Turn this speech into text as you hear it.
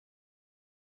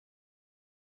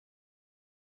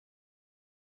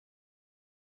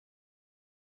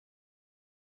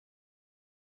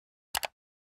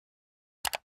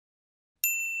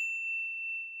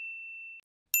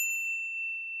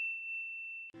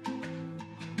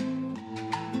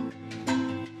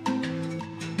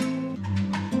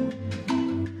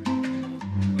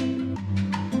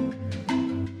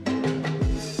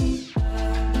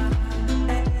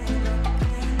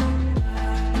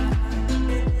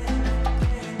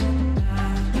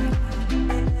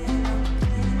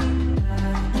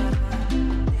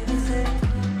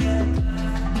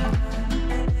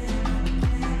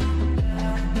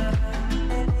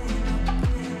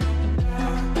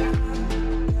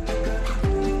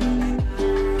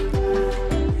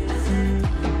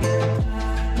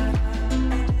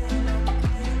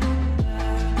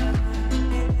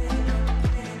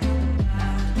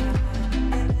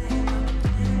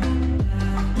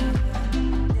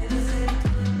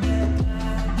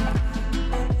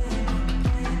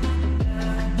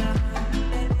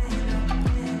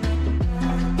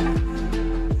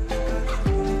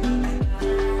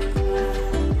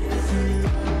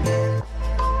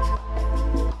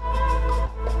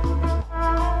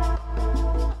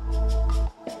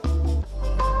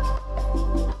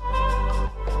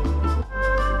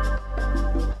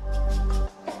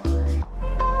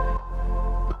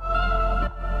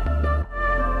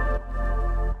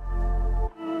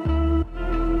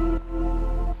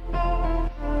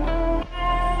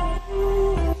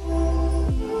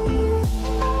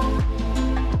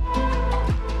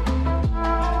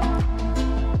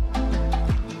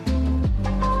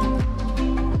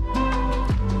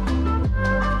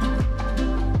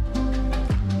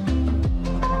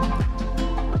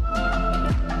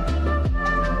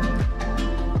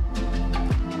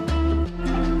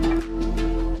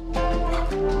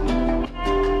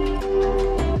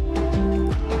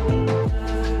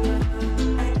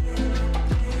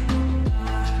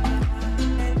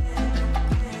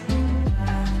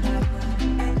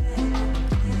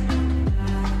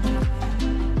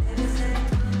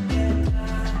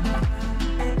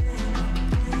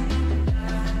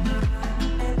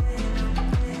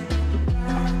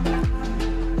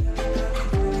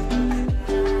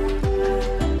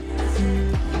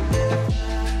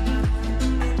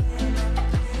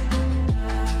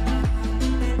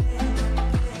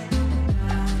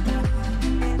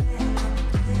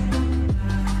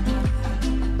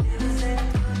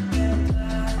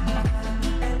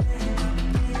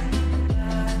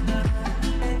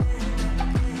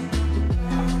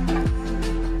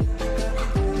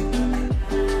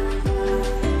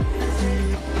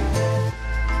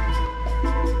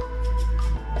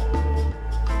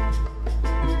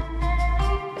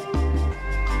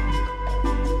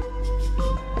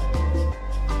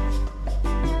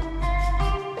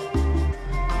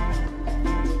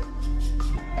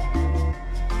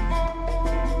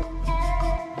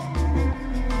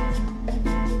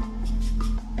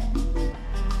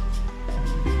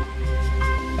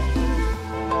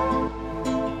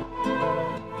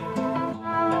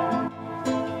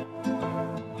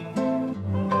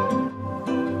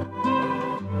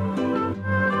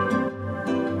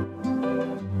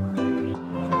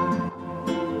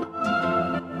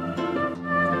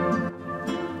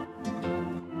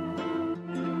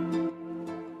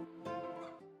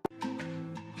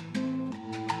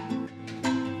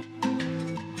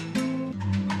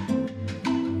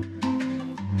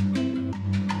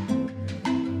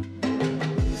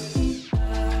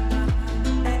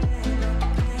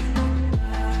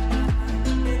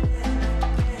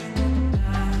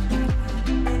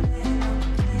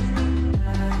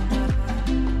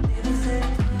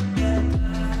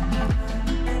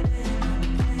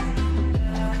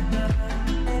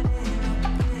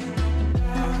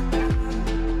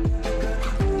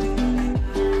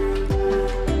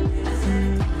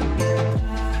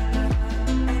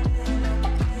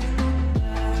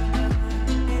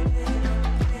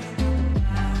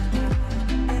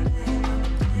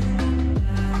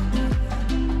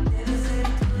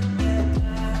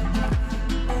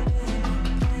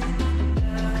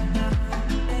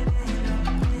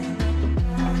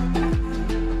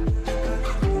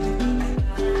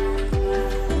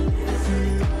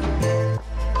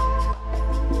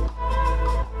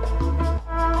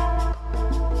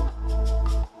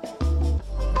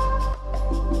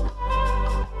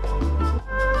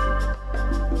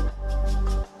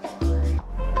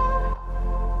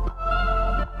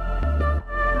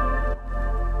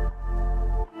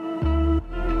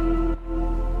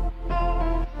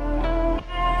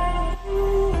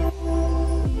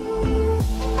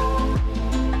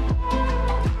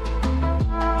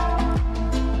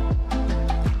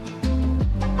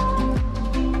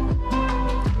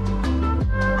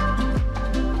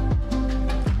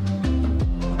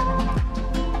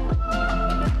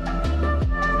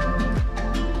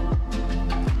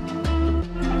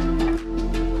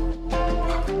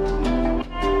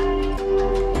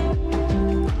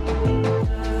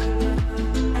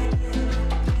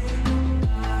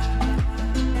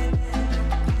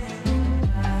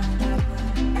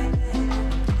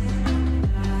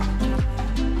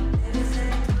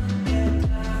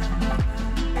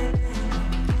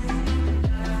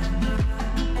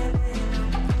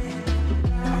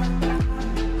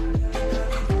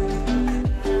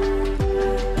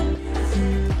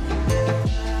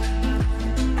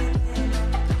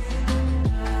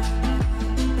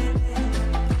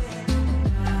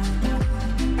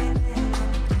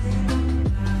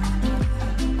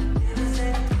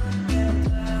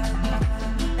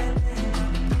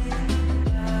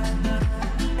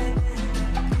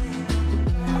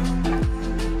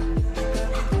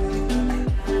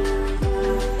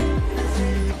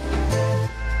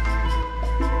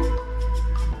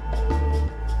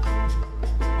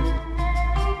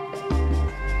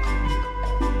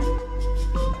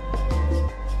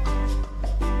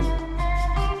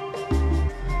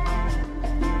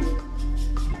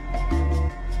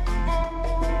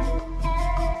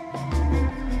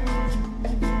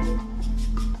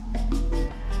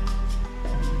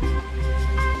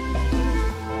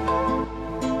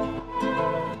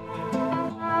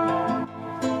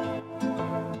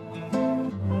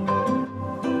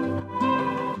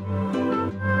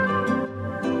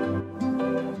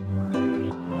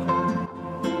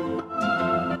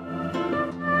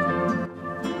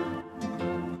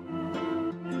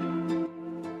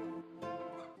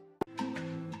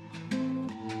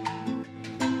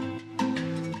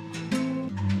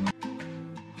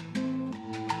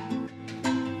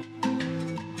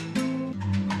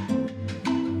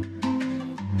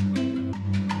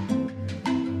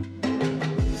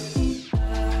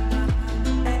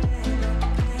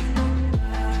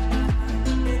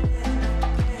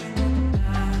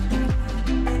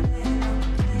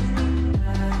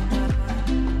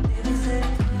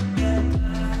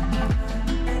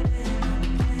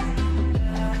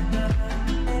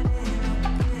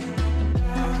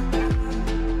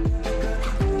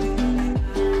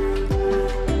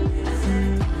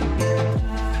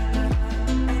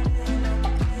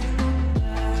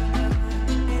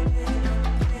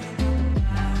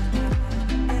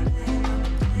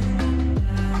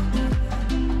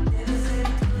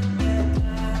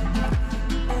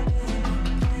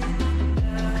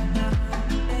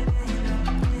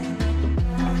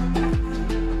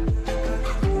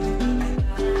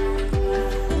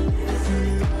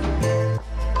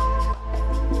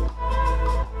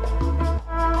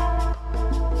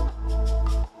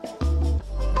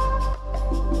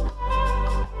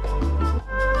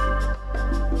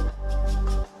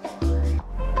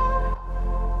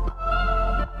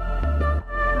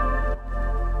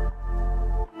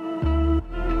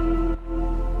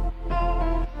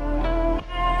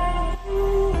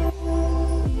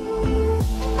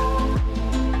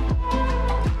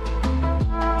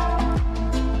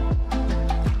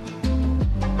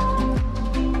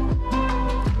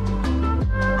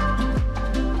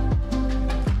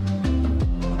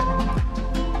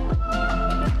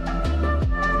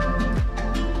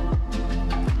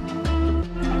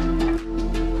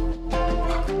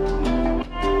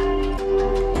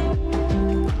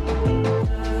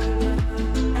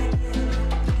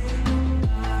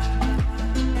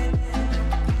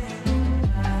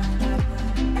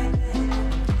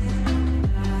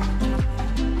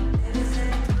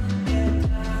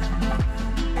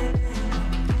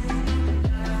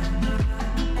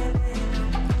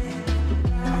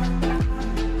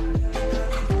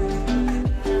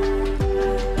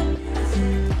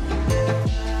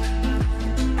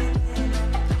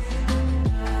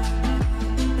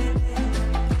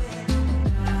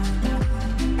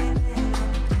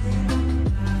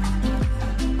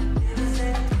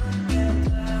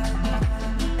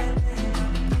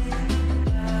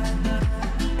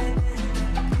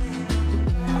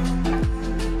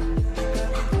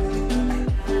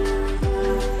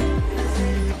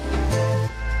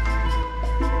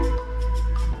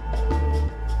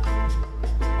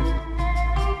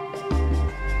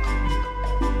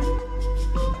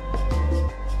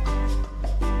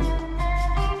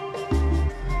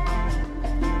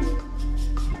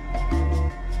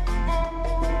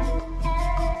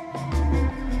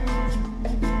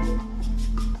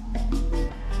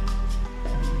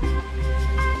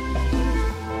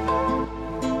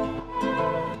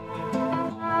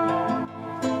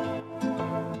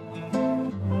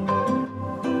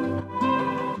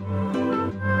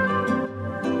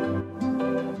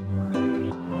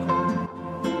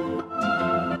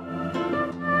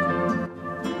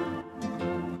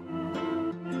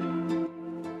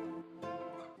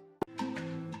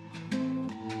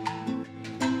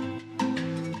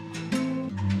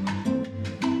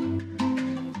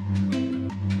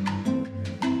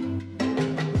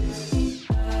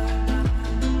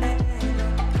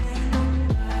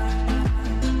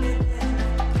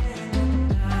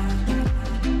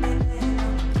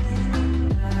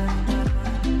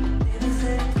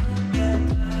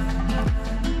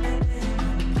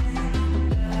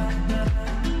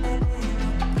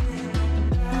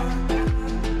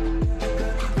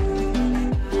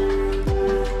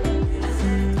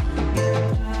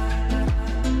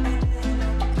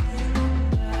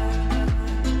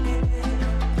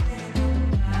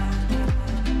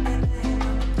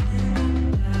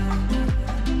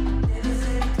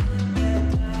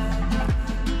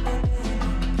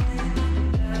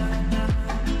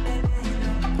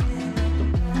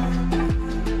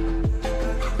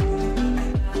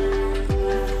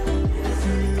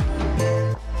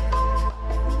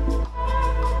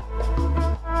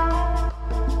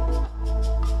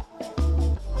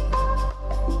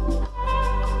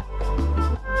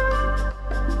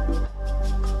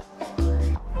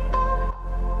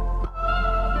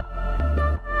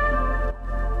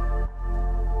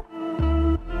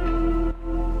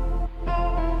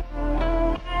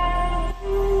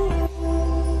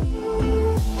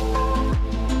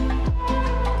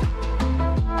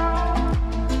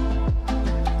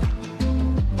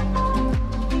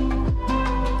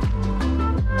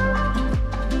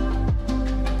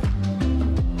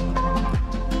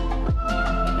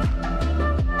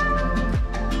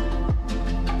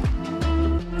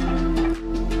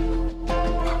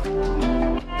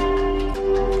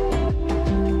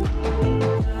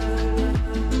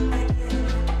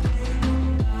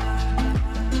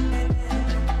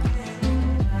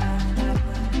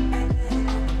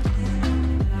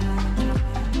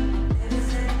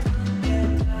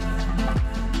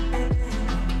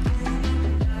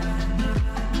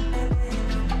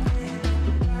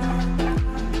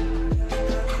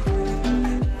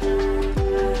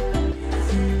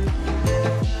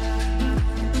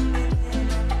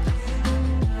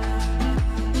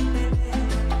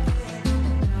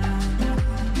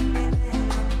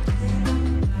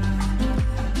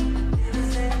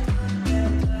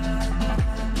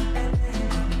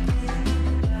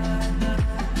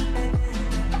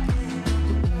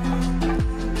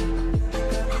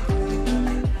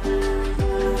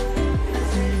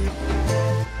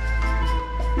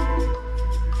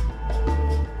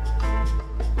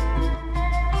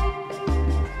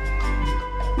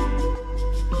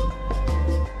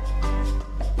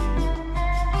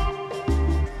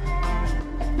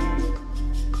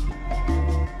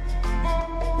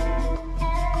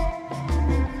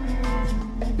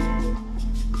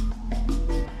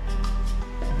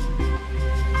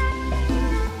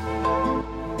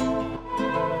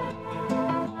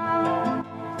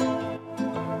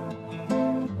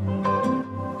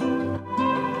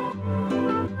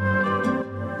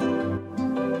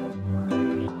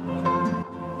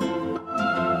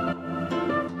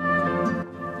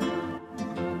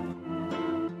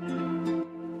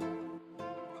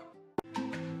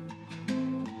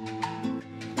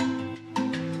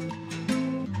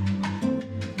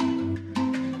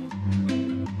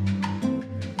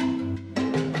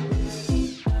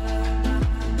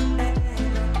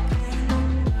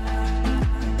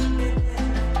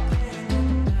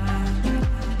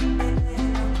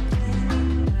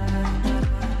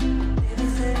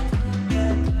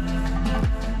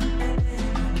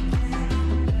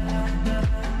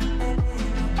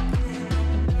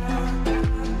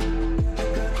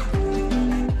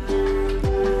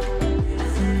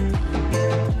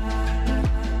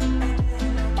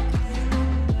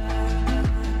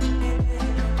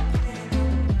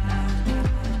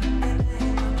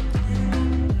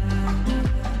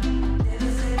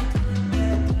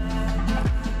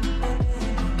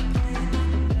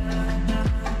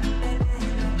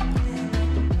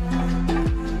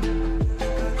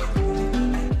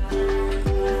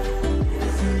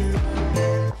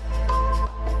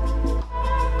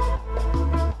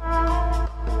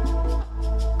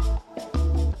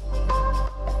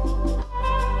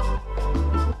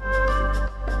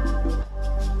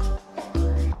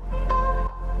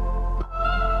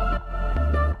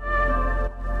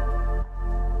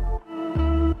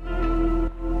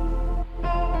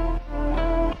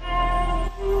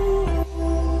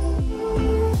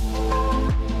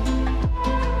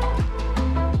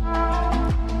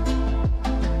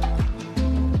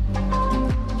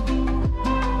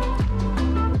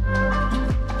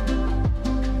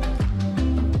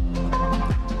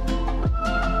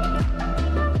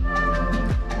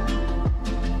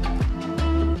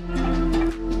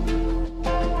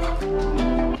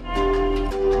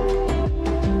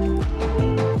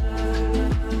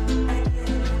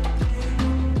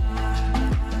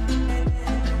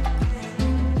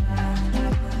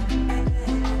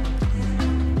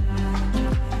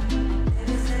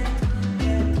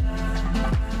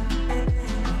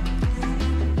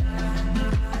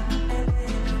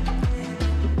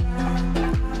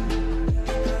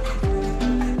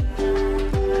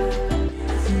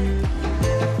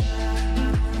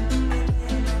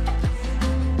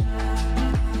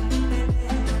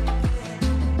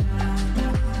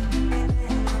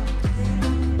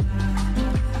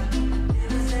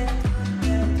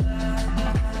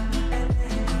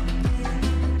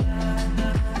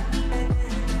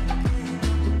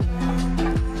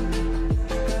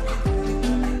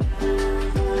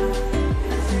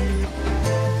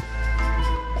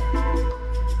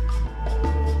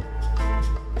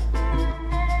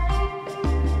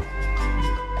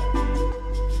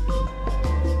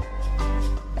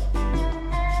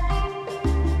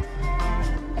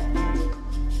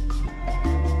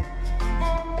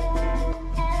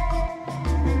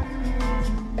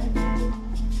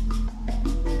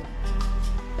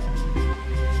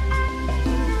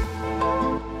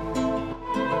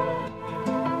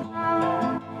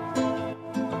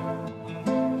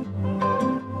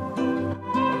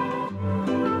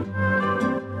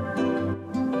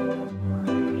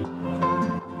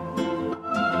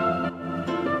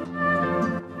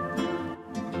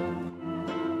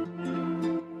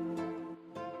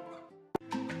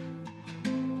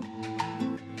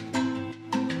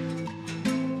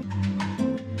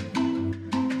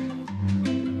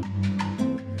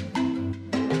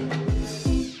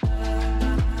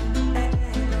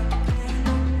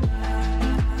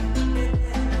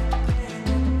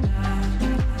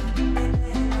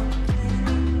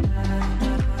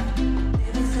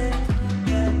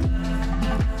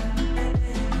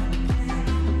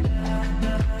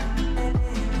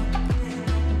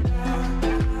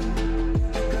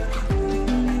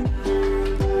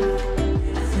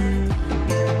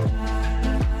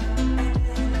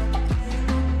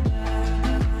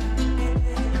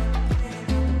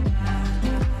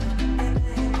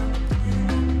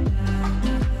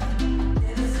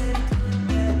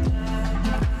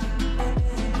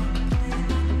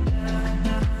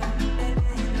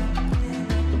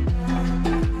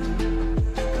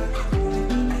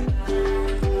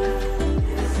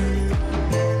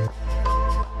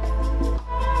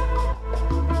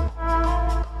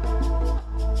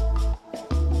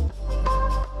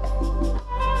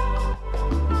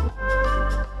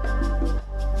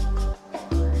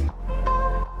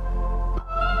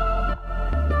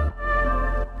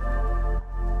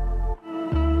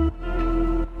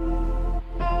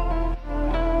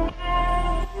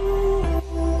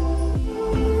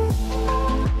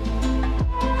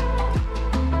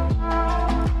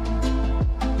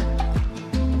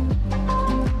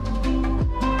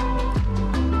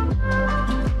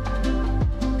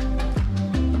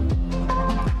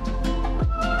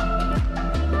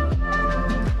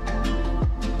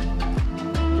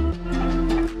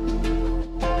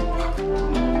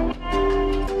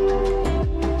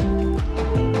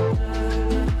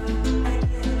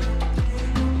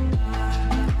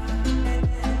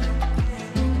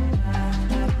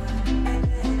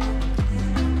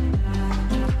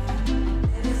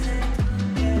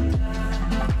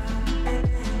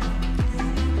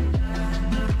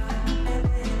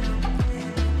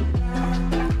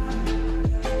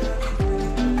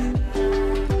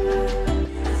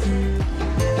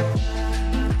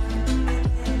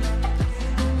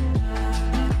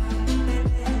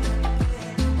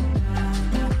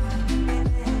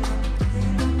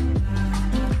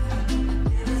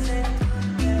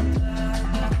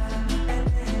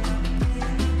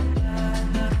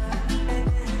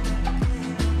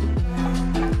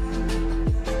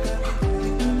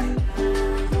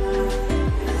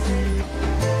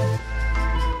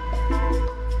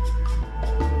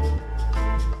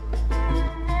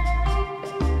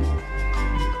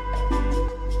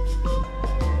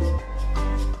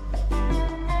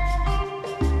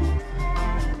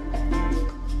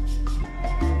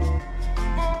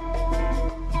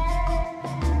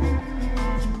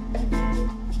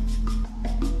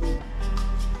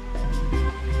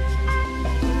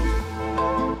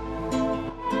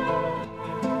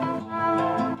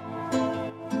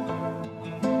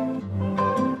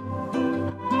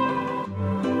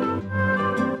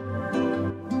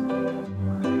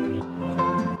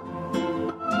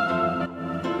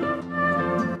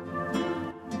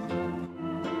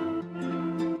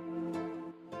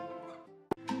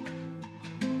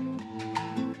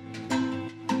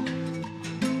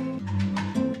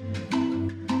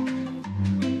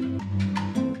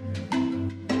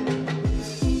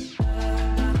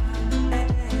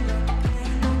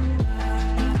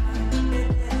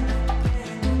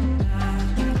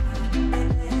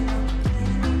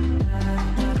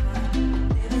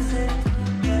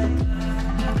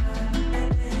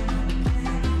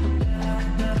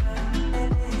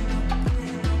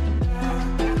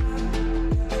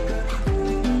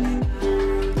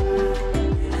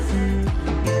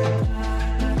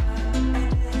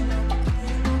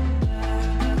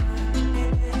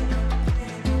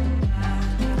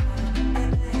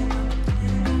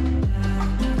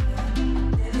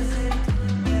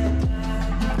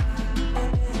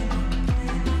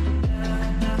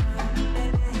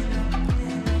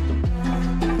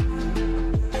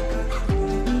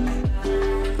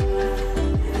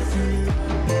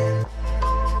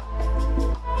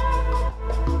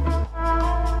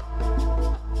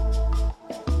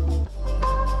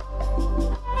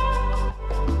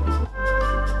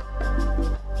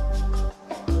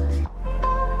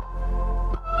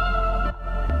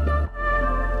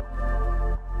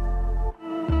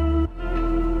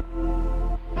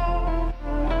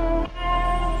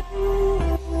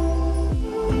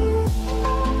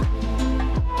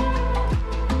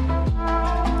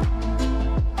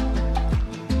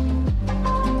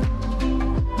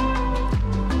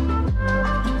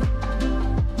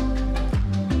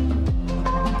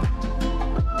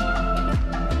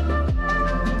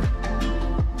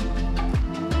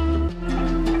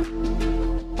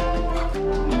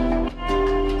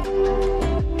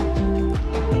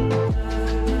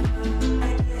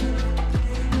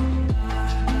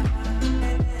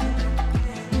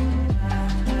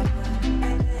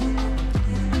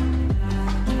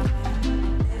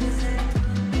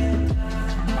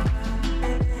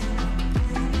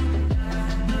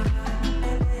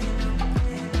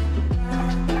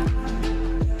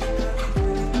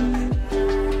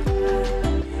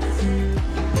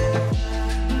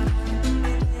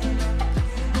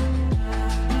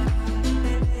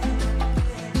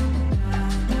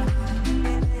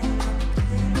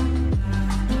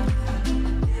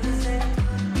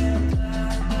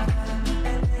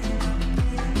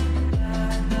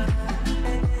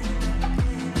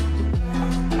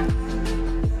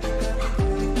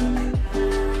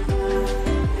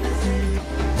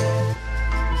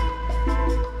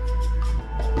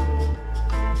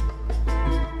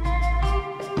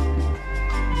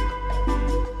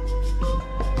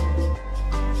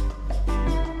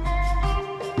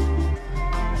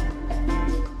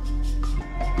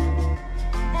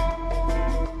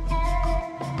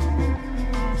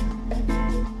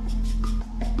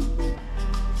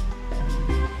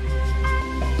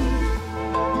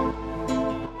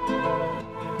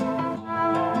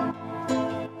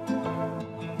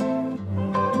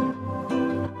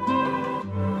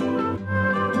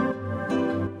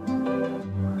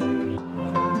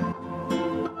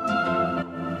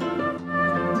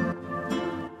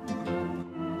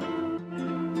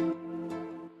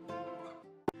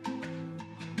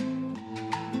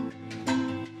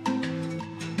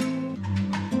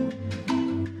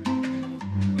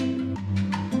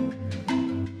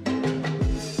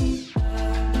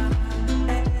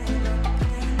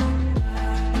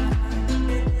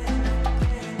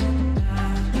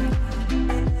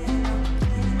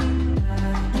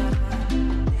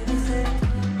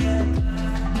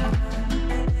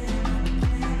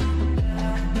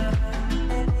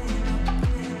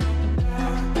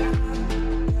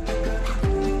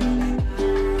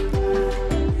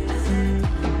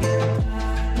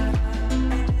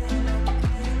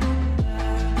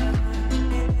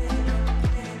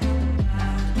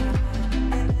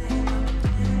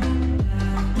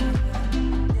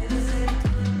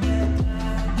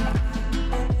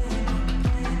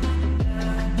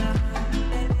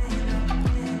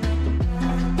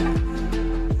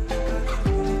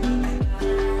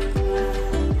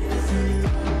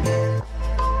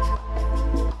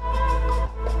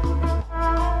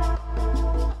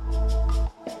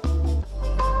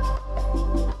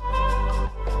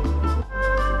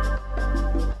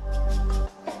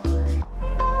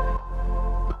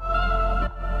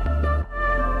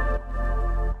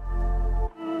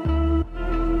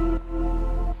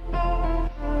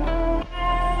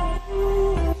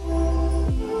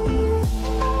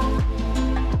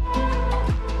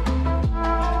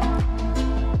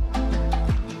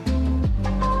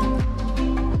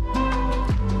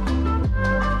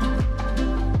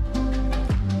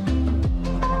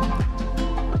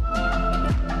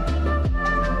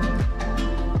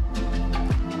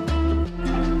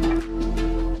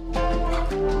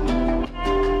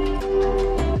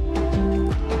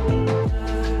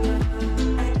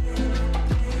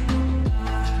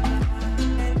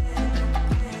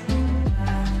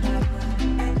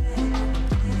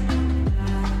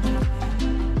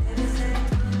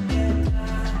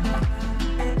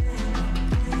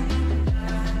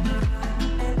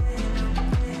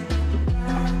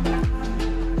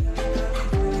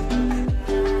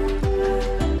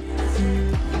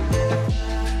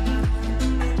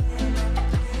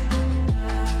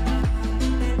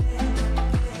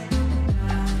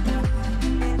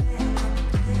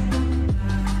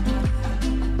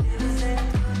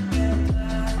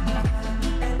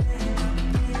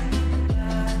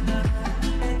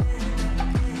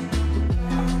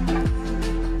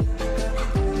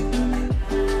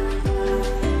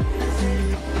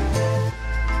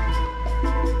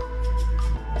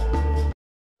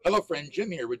and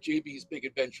Jim here with JB's Big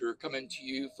Adventure, coming to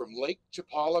you from Lake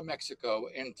Chapala, Mexico.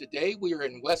 And today we are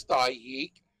in West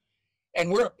Ajijic,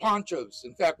 and we're at Pancho's.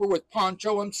 In fact, we're with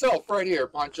Pancho himself right here.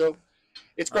 Pancho,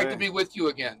 it's great to be with you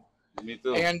again. Me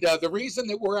too. And the reason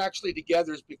that we're actually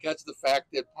together is because of the fact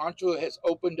that Pancho has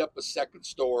opened up a second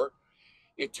store.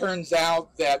 It turns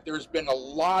out that there's been a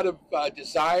lot of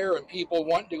desire and people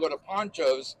wanting to go to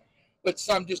Pancho's, but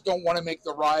some just don't want to make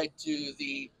the ride to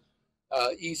the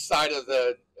east side of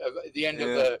the end of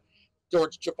the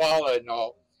George Chapala and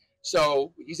all.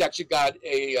 So he's actually got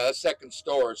a second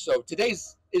store. So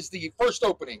today's is the first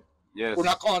opening. Yes. We're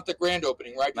not calling it the grand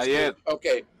opening, right? Not yet.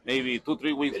 Okay. Maybe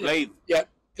 2-3 weeks late. Yeah,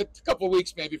 a couple of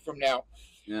weeks maybe from now.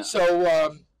 Yeah.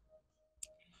 So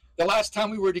the last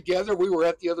time we were together, we were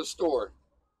at the other store.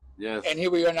 Yes. And here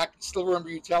we are, and I can still remember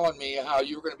you telling me how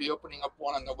you were going to be opening up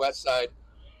one on the west side.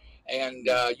 And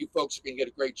you folks are going to get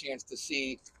a great chance to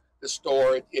see the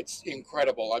store. It's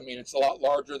incredible. I mean, it's a lot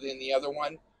larger than the other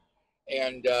one.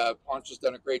 And Pancho's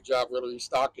done a great job really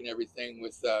restocking everything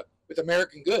with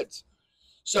American goods.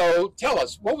 So tell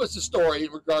us, what was the story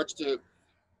in regards to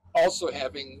also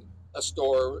having a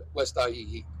store West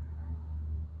Ajijic?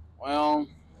 Well,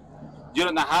 year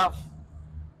and a half.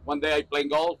 One day I playing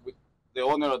golf with the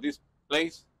owner of this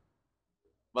place,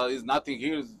 but it's nothing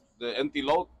here. It's the empty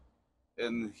lot,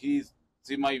 and he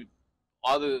see my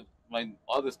other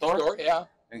store, Yeah.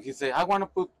 and he say, I want to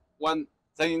put one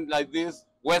saying like this,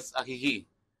 West Ajijic.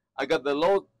 I got the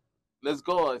load. Let's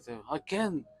go. I say, I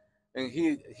can. And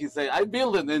he say, I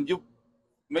build it and you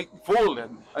make full.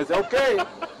 And I say, okay,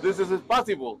 this is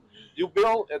possible. You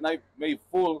build and I make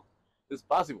full. It's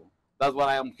possible. That's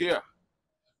why I am here.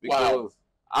 Because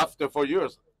after 4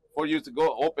 years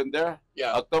ago, open there.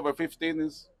 Yeah. October 15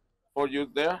 is 4 years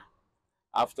there.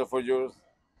 After 4 years,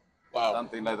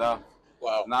 something like that.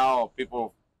 Wow. Now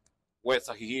people, West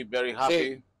Ajijic, very happy.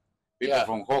 See, people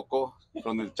from Joco,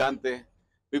 from El Chante.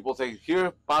 People say,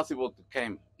 here, possible to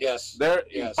come. Yes. There,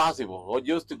 yes. impossible. We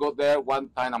used to go there one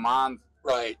time a month,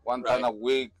 right, one time a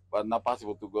week, but not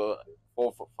possible to go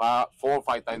four or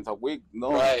five times a week.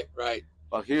 No. Right.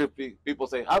 But here, people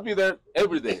say, I'll be there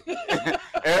every day,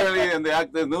 early in the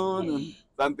afternoon, and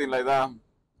something like that.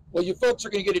 Well, you folks are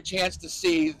going to get a chance to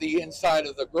see the inside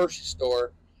of the grocery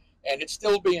store, and it's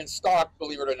still being stocked,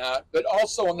 believe it or not. But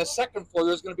also on the second floor,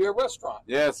 there's going to be a restaurant.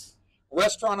 Yes.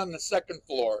 Restaurant on the second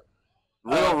floor.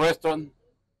 Real restaurant.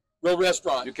 Real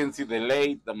restaurant. You can see the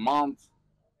lake, the mountains.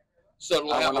 So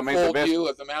it'll have a full view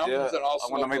of the mountains, and also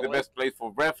I want to make the best place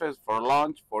for breakfast, for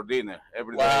lunch, for dinner,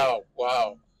 every day.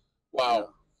 Wow. Yeah.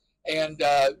 And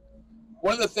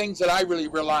one of the things that I really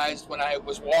realized when I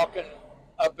was walking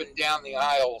up and down the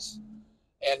aisles,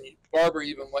 and Barbara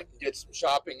even went and did some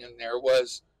shopping in there,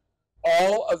 was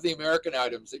all of the American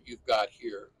items that you've got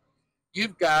here.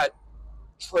 You've got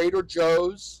Trader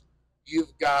Joe's,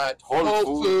 you've got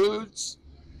Whole Foods,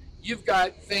 you've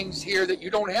got things here that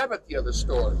you don't have at the other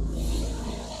store.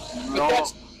 No.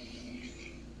 But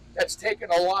that's taken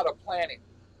a lot of planning.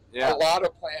 Yeah. A lot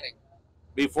of planning.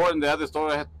 Before in the other store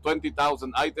I had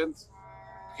 20,000 items.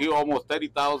 Here almost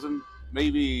 30,000.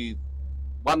 Maybe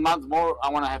 1 month more, I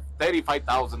want to have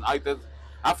 35,000 items.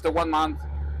 After 1 month,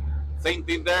 same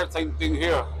thing there, same thing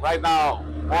here. Right now,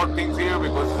 more things here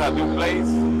because it's a new place.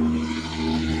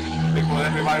 Because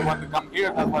everybody wants to come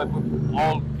here, that's why I put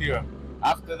all here.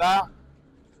 After that,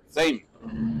 same.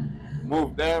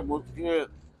 Move there, move here.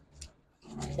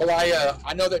 Well,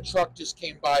 I know that truck just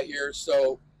came by here,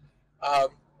 so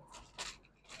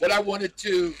what I wanted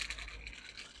to...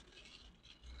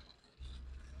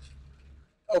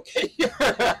 Okay.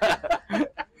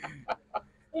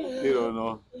 You don't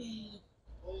know.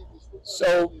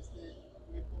 So...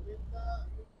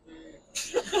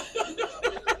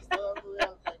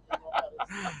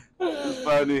 It's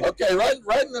funny. Okay,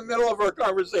 right in the middle of our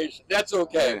conversation. That's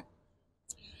okay. Yeah.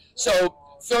 So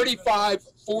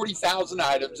 40,000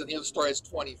 items, and the other store has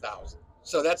 20,000.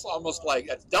 So that's almost like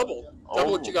that's double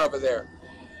what you got over there.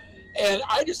 And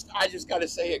I just got to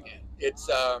say again, it's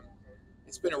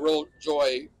been a real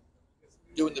joy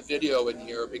doing the video in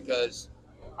here because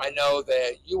I know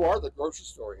that you are the grocery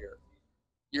store here.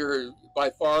 You're by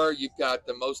far you've got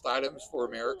the most items for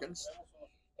Americans,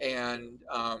 and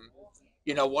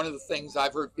you know, one of the things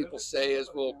I've heard people say is,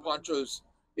 well, Pancho's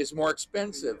is more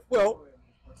expensive. Well,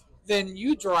 then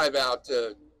you drive out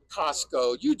to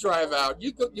Costco, you drive out,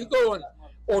 you go and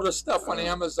order stuff on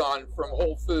Amazon from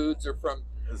Whole Foods or from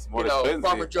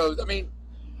Farmer Joe's. I mean,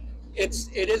 it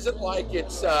isn't like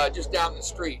it's just down the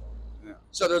street. Yeah.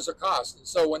 So there's a cost, and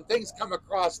so when things come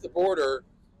across the border,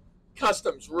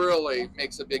 customs really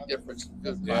makes a big difference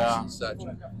because costs and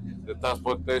such. The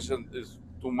transportation is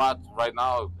too much right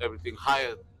now. Everything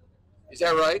higher. Is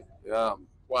that right? Yeah.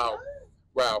 Wow.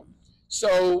 Wow.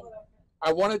 So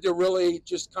I wanted to really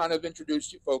just kind of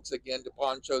introduce you folks again to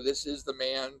Pancho. This is the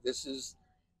man. This is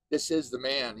the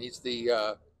man. He's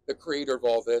the creator of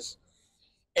all this.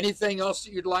 Anything else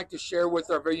that you'd like to share with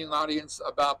our viewing audience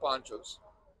about Panchos?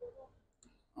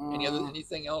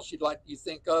 Anything else you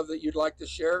think of that you'd like to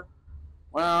share?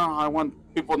 Well, I want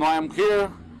people to know I'm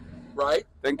here. Right.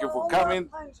 Thank you for coming.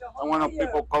 I want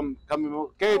people coming.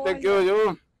 Okay, thank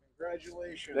you.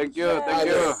 Congratulations. Thank you. Thank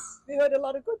you. We heard a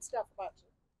lot of good stuff about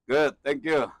you. Good. Thank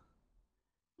you.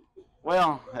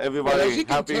 Well, everybody as you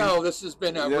happy. can tell, this has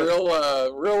been a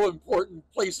real important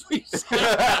place we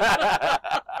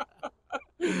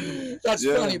That's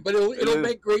funny, but it'll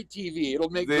make great TV. It'll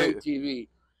make great TV.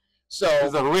 So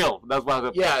it's a real. That's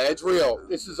what. Yeah, it's real.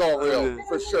 This is all real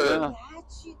for sure.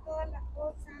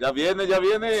 Ya viene, ya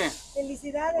viene.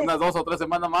 Felicidades. Unas 2 o 3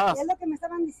 semanas más. Es lo que me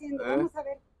estaban diciendo. Vamos a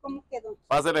ver cómo quedó.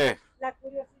 Pásele. La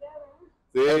curiosidad,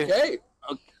 Sí. Okay.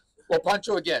 Well,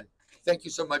 Pancho, again, thank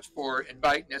you so much for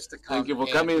inviting us to come. Thank you for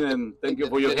coming and thank you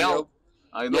for your help.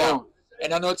 I know. Yeah.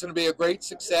 And I know it's going to be a great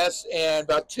success. And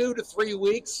about 2 to 3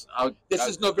 weeks. This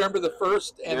is November the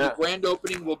 1st, and the grand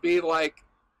opening will be like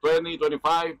 20,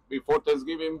 25 before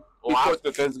Thanksgiving or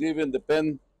after Thanksgiving,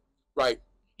 depend. Right.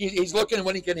 He's looking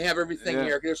when he can have everything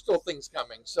here. There's still things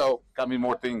coming. So coming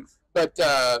more things. But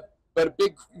a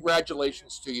big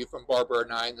congratulations to you from Barbara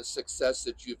and I and the success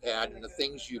that you've had and the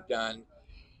things you've done.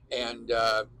 And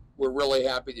we're really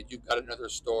happy that you've got another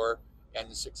store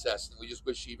and the success. And we just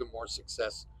wish you even more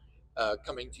success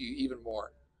coming to you even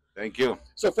more. Thank you.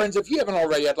 So friends, if you haven't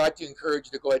already, I'd like to encourage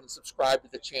you to go ahead and subscribe to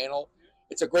the channel.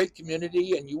 It's a great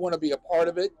community and you want to be a part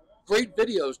of it. Great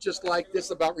videos just like this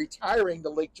about retiring to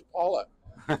Lake Chapala.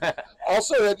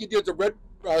 Also, you do the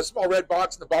small red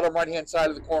box in the bottom right-hand side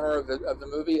of the corner of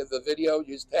the video.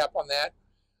 You just tap on that.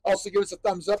 Also, give us a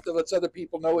thumbs up that lets other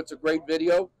people know it's a great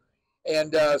video.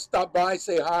 And stop by,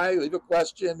 say hi, leave a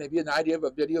question, maybe an idea of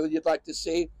a video you'd like to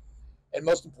see. And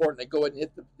most importantly, go ahead and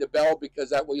hit the bell because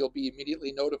that way you'll be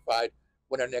immediately notified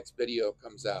when our next video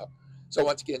comes out. So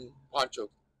once again, Pancho,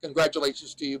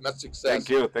 congratulations to you. Much success. Thank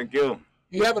you. Thank you.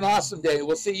 You have an awesome day.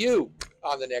 We'll see you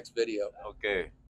on the next video. Okay.